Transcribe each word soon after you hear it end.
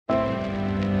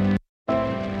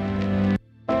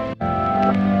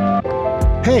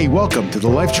Hey, welcome to the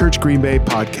Life Church Green Bay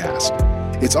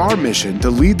podcast. It's our mission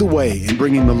to lead the way in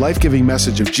bringing the life-giving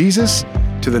message of Jesus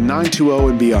to the 920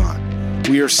 and beyond.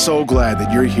 We are so glad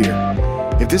that you're here.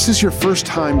 If this is your first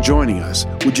time joining us,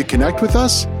 would you connect with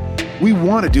us? We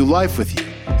want to do life with you,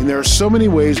 and there are so many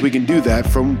ways we can do that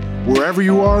from wherever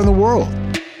you are in the world.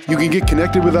 You can get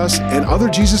connected with us and other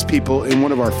Jesus people in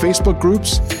one of our Facebook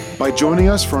groups by joining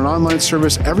us for an online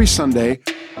service every Sunday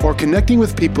or connecting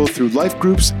with people through life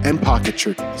groups and pocket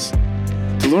churches.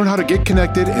 To learn how to get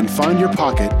connected and find your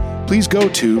pocket, please go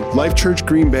to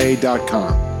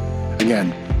lifechurchgreenbay.com.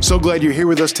 Again, so glad you're here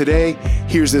with us today.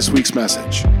 Here's this week's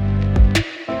message.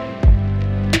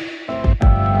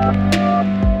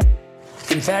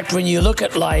 In fact, when you look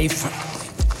at life,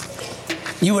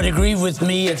 you would agree with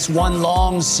me, it's one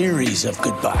long series of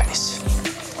goodbyes.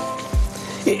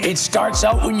 It starts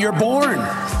out when you're born.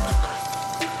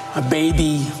 A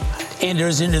baby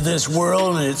enters into this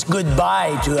world and it's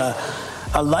goodbye to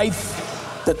a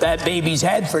life that baby's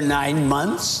had for 9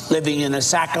 months, living in a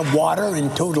sack of water in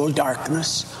total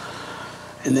darkness.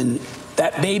 And then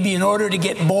that baby, in order to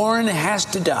get born, has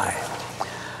to die.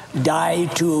 Die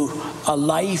to a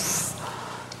life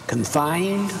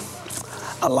confined,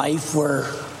 a life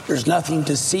where there's nothing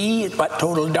to see but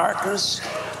total darkness,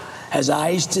 has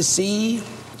eyes to see.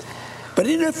 But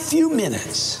in a few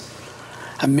minutes,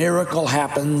 a miracle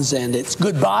happens, and it's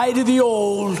goodbye to the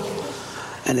old,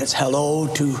 and it's hello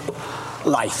to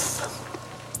life.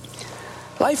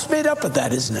 Life's made up of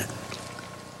that, isn't it?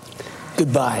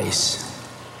 Goodbyes.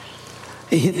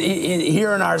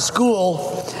 Here in our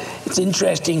school, it's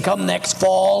interesting. Come next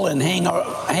fall and hang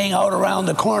out around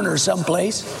the corner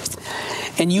someplace,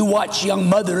 and you watch young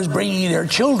mothers bringing their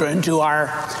children to our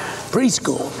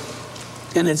preschool.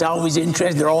 And it's always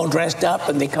interesting. They're all dressed up,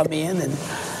 and they come in, and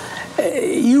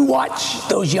you watch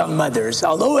those young mothers.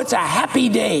 Although it's a happy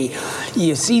day,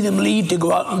 you see them leave to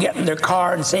go out and get in their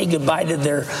car and say goodbye to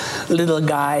their little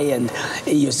guy, and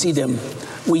you see them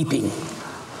weeping.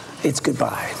 It's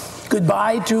goodbye.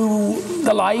 Goodbye to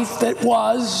the life that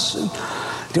was,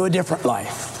 to a different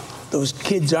life. Those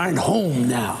kids aren't home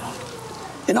now.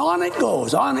 And on it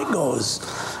goes, on it goes.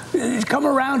 You come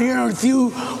around here in a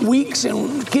few weeks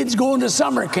and kids go into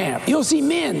summer camp. You'll see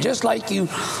men just like you,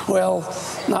 well,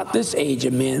 not this age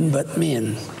of men, but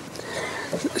men,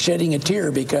 shedding a tear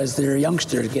because their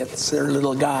youngster their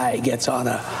little guy gets on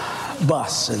a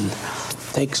bus and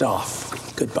takes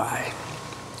off. Goodbye.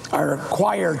 Our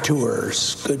choir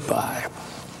tours, goodbye.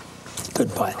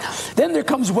 Goodbye. Then there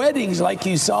comes weddings, like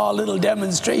you saw a little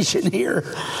demonstration here.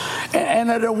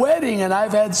 And at a wedding, and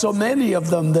I've had so many of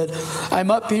them that I'm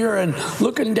up here and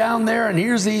looking down there, and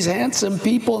here's these handsome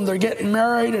people, and they're getting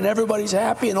married, and everybody's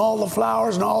happy, and all the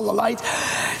flowers and all the lights.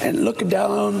 And looking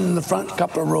down in the front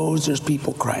couple of rows, there's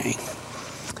people crying.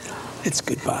 It's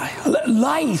goodbye.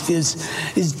 Life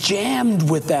is jammed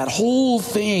with that whole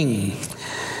thing.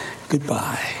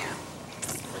 Goodbye.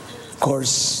 Of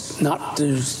course, not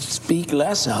to speak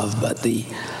less of, but the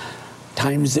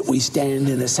times that we stand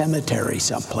in a cemetery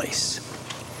someplace.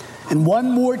 And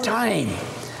one more time,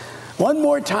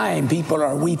 people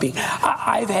are weeping.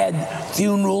 I've had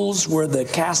funerals where the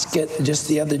casket, just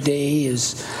the other day,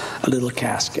 is a little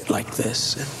casket like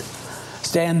this. And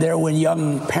stand there when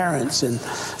young parents and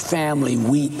family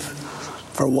weep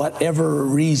for whatever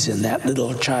reason that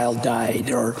little child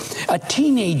died, or a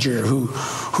teenager who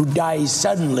dies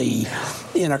suddenly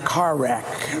in a car wreck,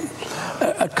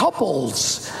 a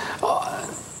couple's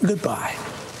goodbye,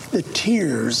 the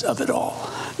tears of it all.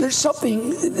 There's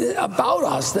something about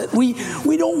us that we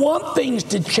don't want things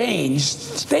to change.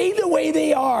 Stay the way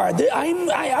they are.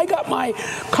 I got my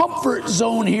comfort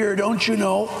zone here, don't you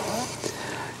know?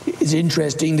 It's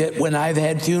interesting that when I've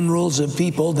had funerals of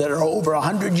people that are over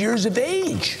 100 years of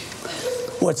age,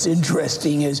 what's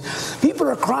interesting is people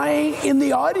are crying in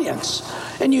the audience.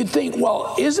 And you'd think,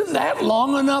 well, isn't that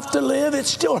long enough to live? It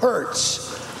still hurts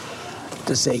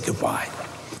to say goodbye.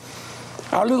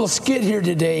 Our little skit here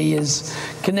today is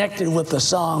connected with a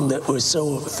song that was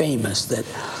so famous, that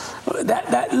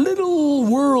little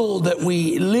world that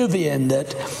we live in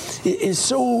that is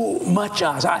so much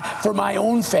us. For my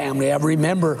own family, I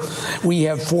remember we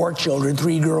have 4 children,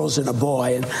 3 girls and a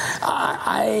boy, and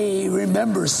I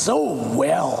remember so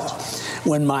well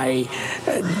when my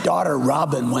daughter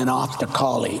Robin went off to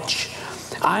college.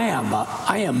 I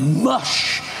am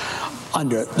mush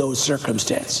under those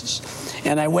circumstances.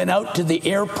 And I went out to the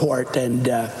airport and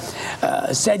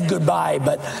said goodbye,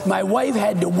 but my wife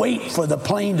had to wait for the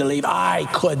plane to leave. I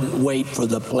couldn't wait for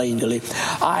the plane to leave.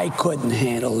 I couldn't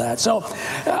handle that. So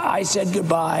I said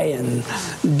goodbye and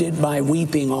did my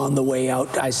weeping on the way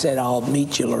out. I said, I'll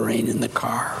meet you, Lorraine, in the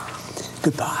car.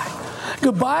 goodbye.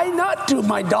 Goodbye not to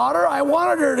my daughter. I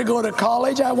wanted her to go to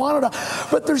college.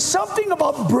 But there's something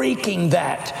about breaking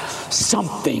that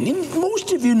something. And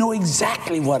most of you know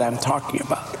exactly what I'm talking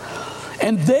about.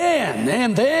 And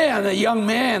then a young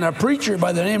man, a preacher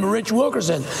by the name of Rich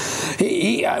Wilkerson,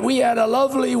 we had a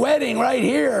lovely wedding right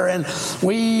here, and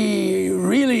we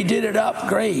really did it up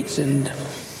great. And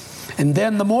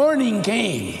then the morning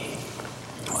came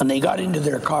when they got into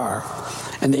their car,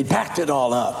 and they packed it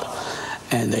all up,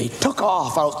 and they took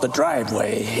off out the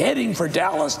driveway, heading for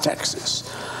Dallas,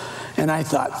 Texas. And I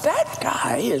thought, that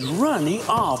guy is running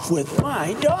off with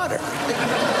my daughter.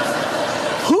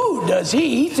 Who does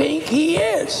he think he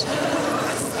is?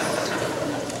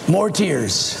 More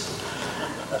tears.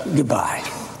 Goodbye.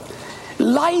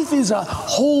 Life is a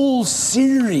whole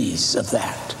series of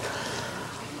that.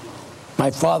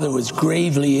 My father was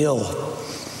gravely ill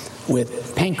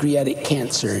with pancreatic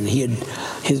cancer, and he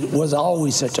was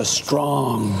always such a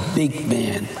strong, big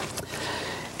man.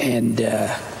 And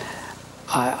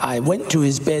I went to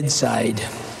his bedside.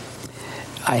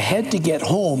 I had to get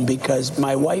home because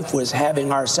my wife was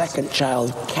having our second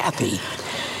child, Kathy,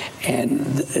 and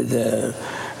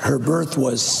her birth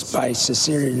was by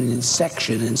cesarean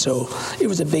section, and so it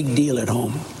was a big deal at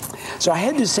home. So I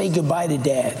had to say goodbye to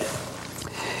Dad.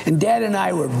 And Dad and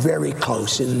I were very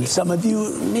close, and some of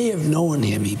you may have known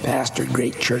him. He pastored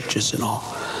great churches and all.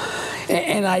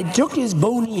 And I took his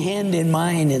bony hand in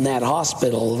mine in that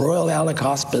hospital, Royal Alec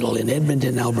Hospital in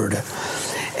Edmonton, Alberta.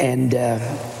 And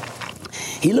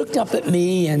he looked up at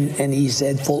me and he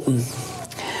said, Fulton,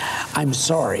 I'm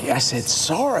sorry. I said,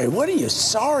 sorry? What are you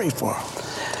sorry for?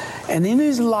 And in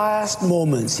his last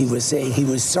moments, he was saying he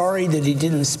was sorry that he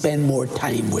didn't spend more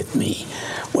time with me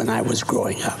when I was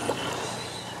growing up.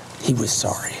 He was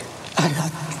sorry. I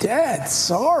thought, Dad,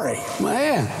 sorry?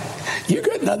 Man, you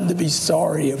got nothing to be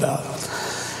sorry about.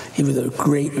 He was a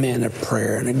great man of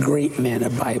prayer and a great man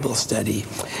of Bible study.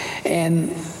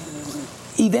 And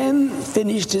he then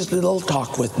finished his little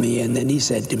talk with me, and then he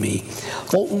said to me,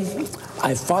 Fulton,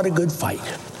 I fought a good fight.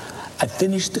 I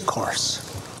finished the course.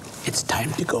 It's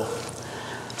time to go.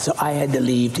 So I had to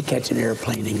leave to catch an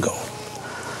airplane and go.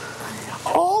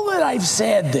 All that I've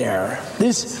said there,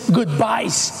 this goodbye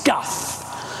stuff,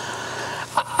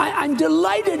 I'm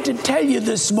delighted to tell you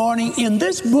this morning, in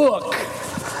this book,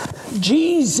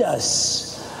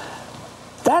 Jesus,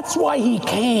 that's why he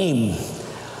came,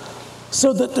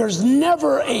 so that there's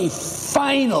never a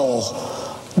final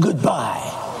goodbye.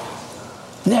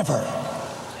 Never.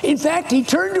 In fact, he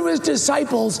turned to his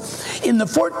disciples in the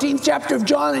 14th chapter of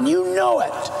John, and you know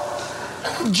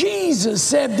it. Jesus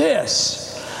said this,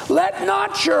 let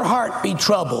not your heart be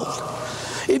troubled.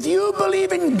 If you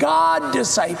believe in God,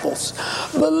 disciples,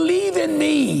 believe in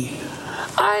me.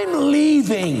 I'm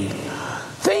leaving.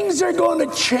 Things are going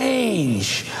to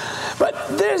change.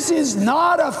 But this is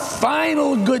not a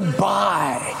final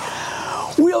goodbye.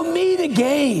 We'll meet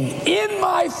again. In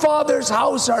my Father's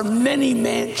house are many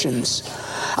mansions.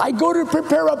 I go to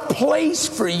prepare a place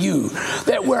for you,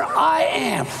 that where I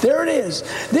am, there it is.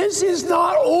 This is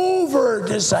not over,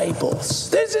 disciples.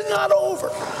 This is not over.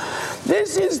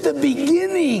 This is the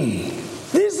beginning.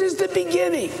 This is the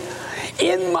beginning.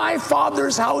 In my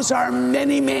Father's house are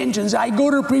many mansions. I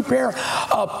go to prepare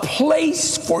a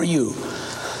place for you.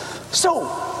 So,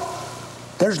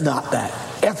 there's not that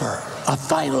ever a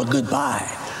final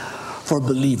goodbye for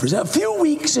believers. A few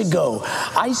weeks ago,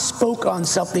 I spoke on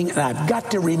something, and I've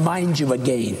got to remind you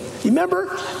again. You remember?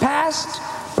 Past,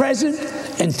 present,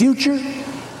 and future.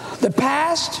 The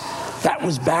past, that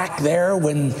was back there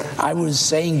when I was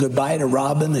saying goodbye to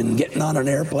Robin and getting on an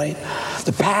airplane.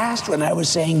 The past, when I was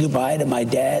saying goodbye to my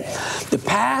dad. The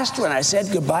past, when I said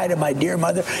goodbye to my dear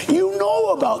mother. You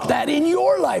know about that in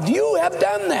your life. You have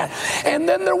done that. And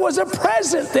then there was a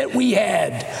present that we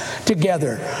had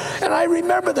together. And I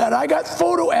remember that. I got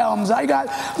photo albums. I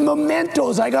got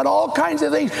mementos. I got all kinds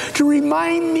of things to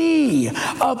remind me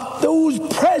of those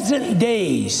present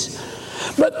days.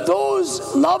 But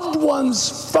those loved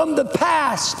ones from the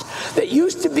past that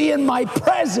used to be in my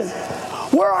present,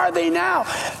 where are they now?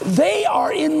 They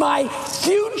are in my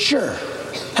future.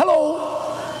 Hello?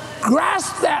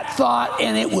 Grasp that thought,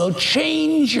 and it will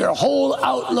change your whole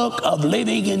outlook of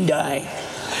living and dying.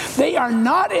 They are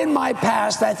not in my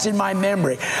past, that's in my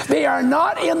memory. They are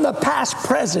not in the past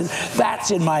present,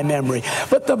 that's in my memory.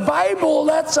 But the Bible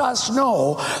lets us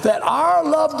know that our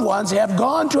loved ones have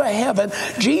gone to a heaven.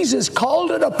 Jesus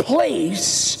called it a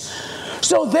place.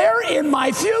 So they're in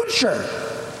my future.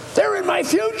 They're in my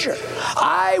future.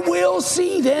 I will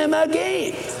see them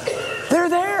again. They're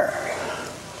there.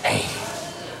 Hey,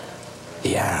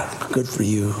 yeah, good for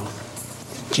you.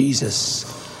 Jesus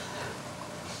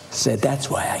said, that's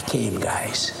why I came,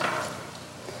 guys.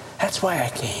 That's why I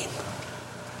came.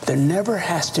 There never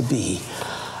has to be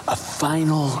a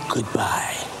final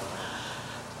goodbye.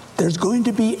 There's going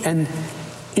to be an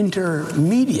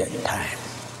intermediate time.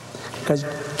 Because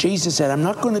Jesus said, I'm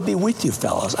not going to be with you,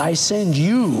 fellas. I send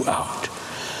you out.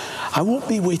 I won't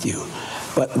be with you.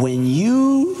 But when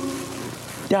you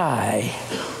die,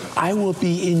 I will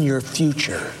be in your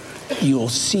future. You'll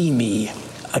see me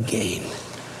again.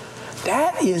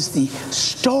 That is the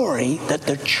story that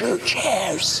the church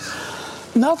has.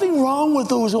 Nothing wrong with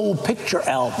those old picture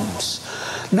albums.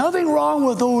 Nothing wrong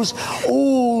with those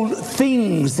old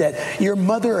things that your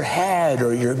mother had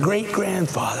or your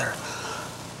great-grandfather.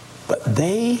 But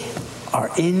they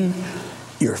are in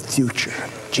your future.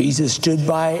 Jesus stood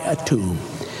by a tomb,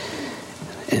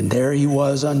 and there he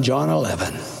was on John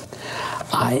 11.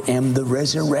 I am the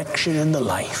resurrection and the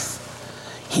life.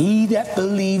 He that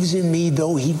believes in me,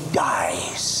 though he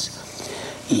dies,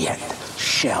 yet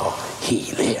shall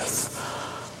he live.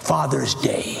 Father's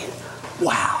Day.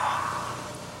 Wow.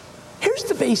 Here's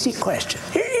the basic question.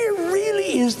 Here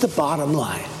really is the bottom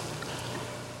line.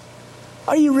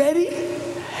 Are you ready?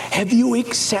 Have you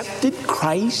accepted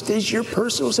Christ as your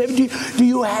personal Savior? Do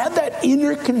you have that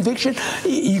inner conviction?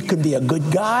 You can be a good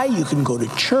guy. You can go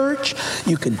to church.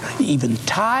 You can even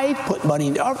tithe, put money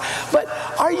in the offering. But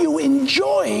are you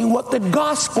enjoying what the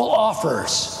gospel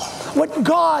offers? What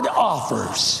God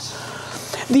offers?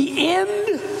 The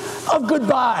end of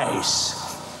goodbyes.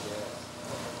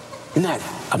 Isn't that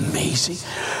amazing?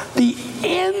 The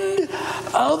end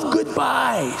of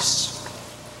goodbyes.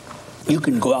 You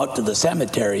can go out to the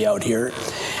cemetery out here,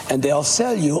 and they'll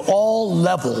sell you all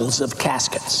levels of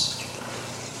caskets.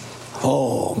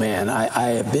 Oh, man, I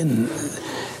have been...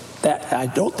 I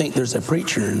don't think there's a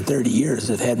preacher in 30 years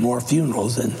that had more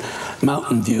funerals than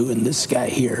Mountain View, and this guy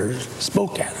here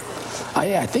spoke at him.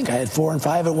 I think I had 4 and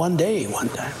 5 at one day one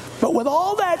time. But with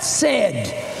all that said,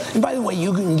 and by the way,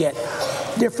 you can get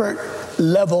different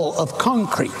level of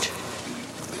concrete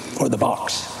for the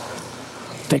box.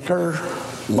 Thicker,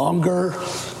 longer,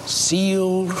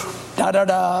 sealed,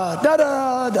 da-da-da,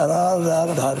 da-da, da-da,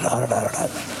 da-da, da-da, da-da.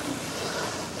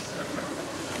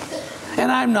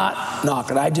 And I'm not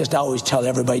knocking. I just always tell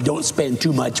everybody, don't spend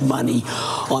too much money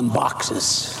on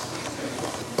boxes.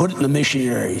 Put it in the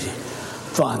missionary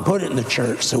fund. Put it in the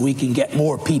church so we can get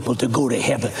more people to go to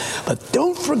heaven. But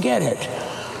don't forget it.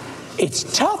 It's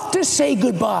tough to say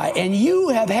goodbye, and you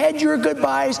have had your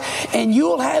goodbyes, and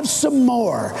you'll have some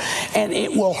more, and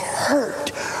it will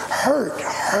hurt.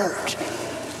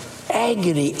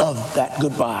 Agony of that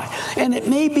goodbye. And it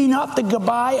may be not the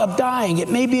goodbye of dying. It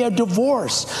may be a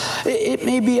divorce. It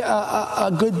may be a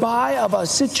goodbye of a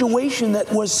situation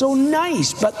that was so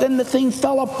nice, but then the thing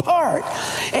fell apart.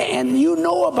 And you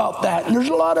know about that, and there's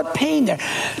a lot of pain there.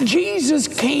 Jesus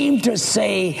came to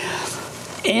say,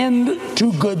 end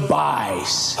to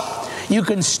goodbyes. You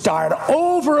can start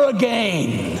over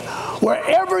again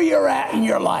wherever you're at in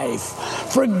your life.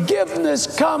 Forgiveness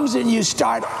comes and you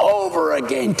start over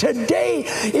again. Today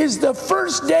is the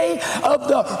first day of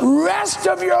the rest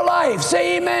of your life.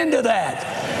 Say amen to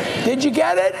that. Did you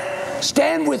get it?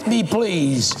 Stand with me,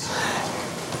 please.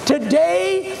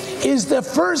 Today is the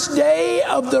first day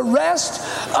of the rest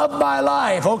of my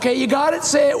life. Okay, you got it?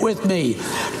 Say it with me.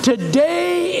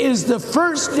 Today is the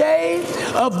first day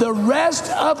of the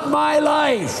rest of my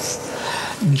life.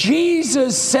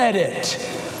 Jesus said it.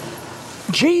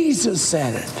 Jesus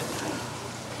said it.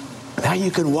 Now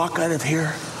you can walk out of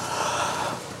here.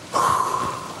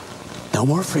 No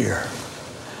more fear.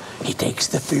 He takes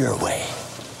the fear away.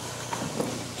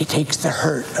 He takes the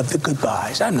hurt of the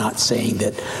goodbyes. I'm not saying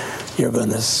that you're going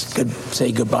to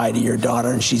say goodbye to your daughter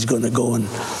and she's going to go and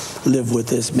live with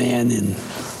this man in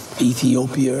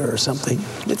Ethiopia or something.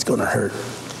 It's going to hurt.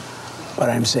 But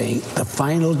I'm saying the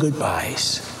final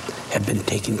goodbyes have been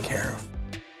taken care of.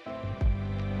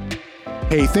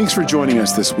 Hey, thanks for joining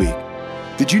us this week.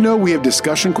 Did you know we have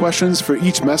discussion questions for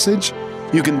each message?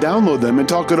 You can download them and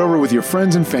talk it over with your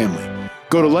friends and family.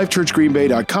 Go to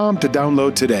lifechurchgreenbay.com to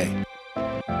download today.